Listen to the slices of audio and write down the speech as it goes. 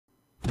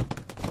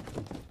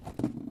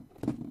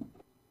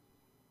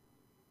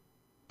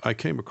I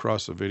came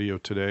across a video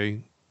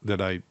today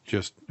that I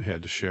just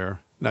had to share.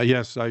 Now,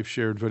 yes, I've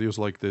shared videos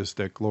like this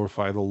that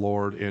glorify the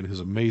Lord and his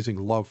amazing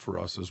love for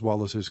us, as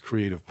well as his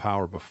creative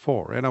power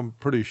before. And I'm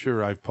pretty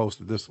sure I've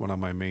posted this one on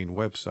my main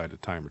website a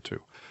time or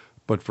two.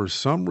 But for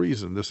some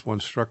reason, this one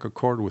struck a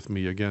chord with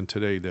me again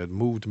today that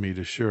moved me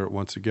to share it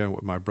once again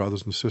with my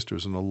brothers and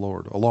sisters in the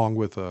Lord, along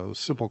with a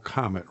simple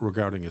comment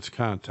regarding its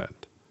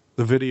content.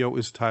 The video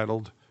is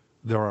titled,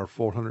 "There are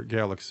 400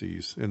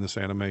 galaxies in this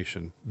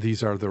animation.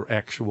 These are their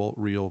actual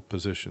real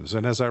positions."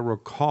 And as I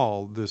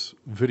recall, this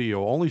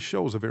video only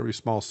shows a very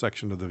small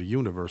section of the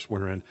universe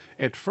wherein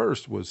at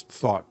first was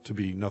thought to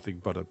be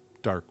nothing but a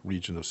dark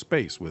region of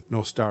space with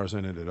no stars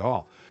in it at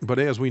all. But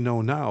as we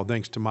know now,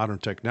 thanks to modern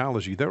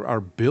technology, there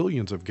are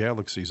billions of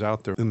galaxies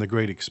out there in the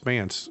great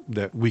expanse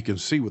that we can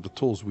see with the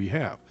tools we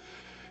have.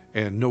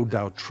 And no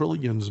doubt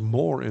trillions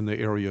more in the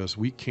areas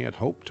we can't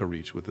hope to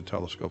reach with the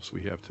telescopes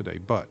we have today.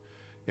 But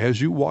as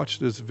you watch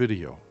this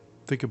video,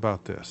 think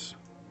about this.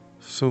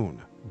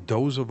 Soon,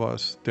 those of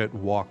us that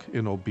walk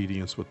in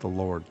obedience with the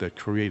Lord that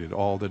created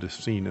all that is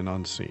seen and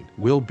unseen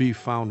will be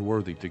found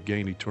worthy to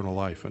gain eternal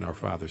life in our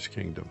Father's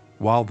kingdom.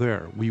 While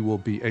there, we will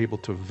be able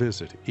to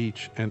visit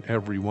each and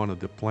every one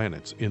of the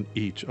planets in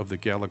each of the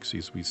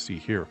galaxies we see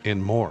here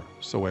and more,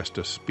 so as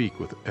to speak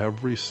with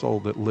every soul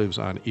that lives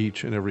on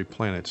each and every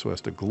planet, so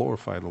as to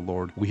glorify the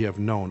Lord we have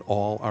known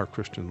all our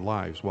Christian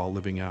lives while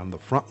living on the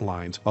front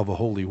lines of a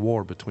holy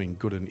war between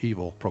good and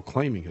evil,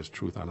 proclaiming his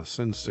truth on a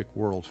sin-sick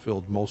world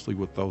filled mostly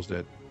with those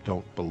that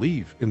don't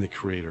believe in the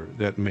Creator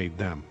that made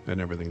them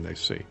and everything they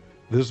see.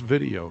 This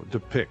video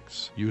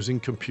depicts, using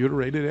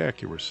computer-aided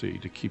accuracy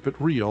to keep it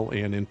real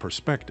and in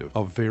perspective,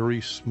 a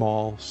very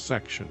small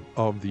section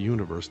of the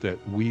universe that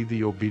we,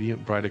 the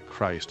obedient bride of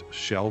Christ,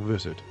 shall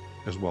visit,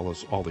 as well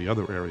as all the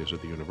other areas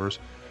of the universe.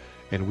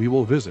 And we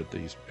will visit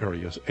these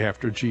areas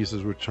after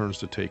Jesus returns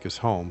to take us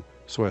home,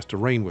 so as to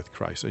reign with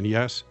Christ. And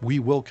yes, we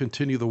will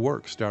continue the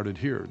work started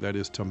here, that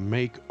is to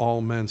make all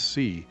men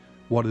see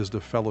what is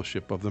the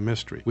fellowship of the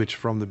mystery, which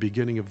from the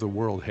beginning of the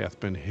world hath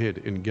been hid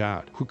in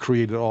God, who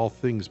created all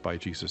things by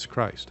Jesus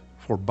Christ.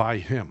 For by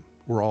him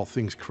were all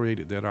things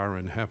created that are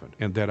in heaven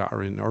and that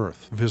are in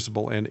earth,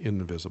 visible and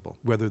invisible,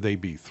 whether they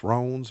be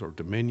thrones or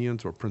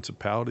dominions or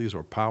principalities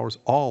or powers.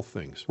 All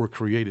things were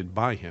created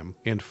by him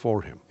and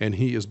for him. And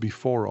he is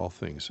before all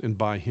things, and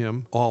by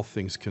him all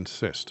things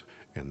consist.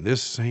 And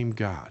this same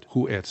God,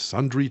 who at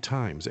sundry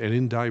times and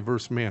in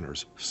diverse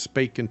manners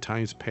spake in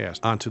times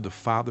past unto the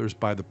fathers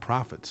by the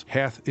prophets,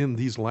 hath in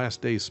these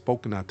last days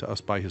spoken unto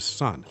us by his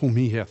Son, whom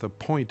he hath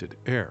appointed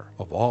heir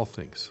of all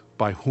things,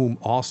 by whom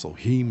also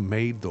he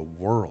made the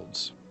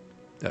worlds.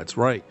 That's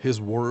right.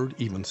 His word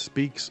even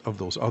speaks of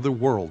those other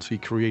worlds he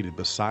created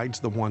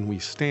besides the one we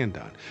stand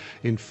on.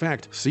 In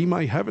fact, see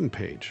my heaven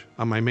page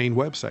on my main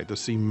website to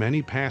see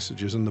many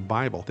passages in the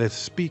Bible that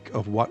speak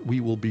of what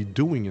we will be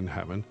doing in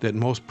heaven that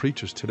most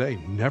preachers today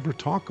never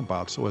talk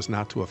about, so as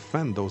not to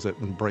offend those that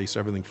embrace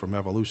everything from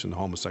evolution to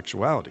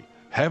homosexuality.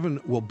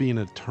 Heaven will be an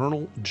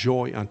eternal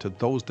joy unto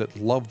those that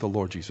love the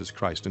Lord Jesus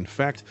Christ. In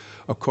fact,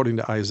 according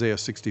to Isaiah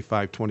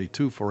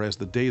 65:22, for as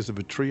the days of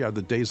a tree are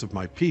the days of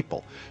my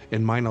people,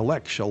 and mine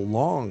elect shall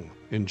long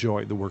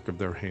enjoy the work of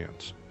their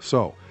hands.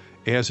 So,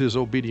 as his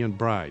obedient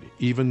bride,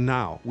 even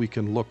now we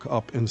can look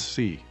up and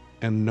see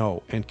and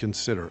know and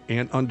consider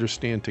and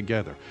understand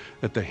together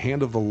that the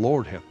hand of the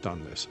Lord hath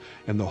done this,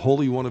 and the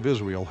Holy One of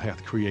Israel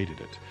hath created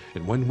it.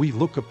 And when we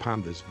look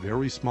upon this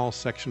very small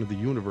section of the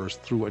universe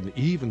through an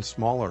even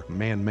smaller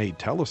man-made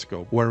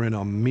telescope, wherein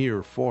a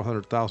mere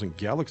 400,000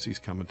 galaxies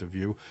come into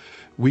view,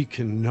 we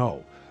can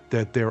know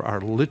that there are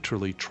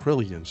literally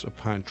trillions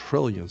upon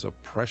trillions of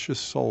precious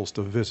souls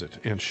to visit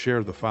and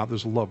share the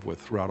Father's love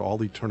with throughout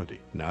all eternity.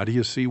 Now do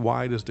you see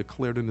why it is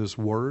declared in his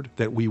word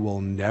that we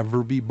will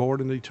never be bored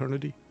in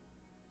eternity?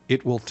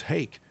 It will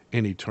take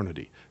an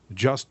eternity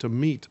just to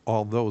meet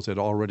all those that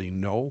already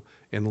know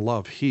and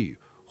love he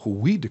who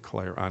we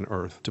declare on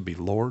earth to be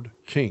Lord,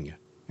 King,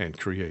 and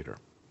Creator.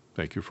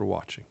 Thank you for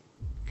watching.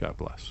 God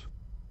bless.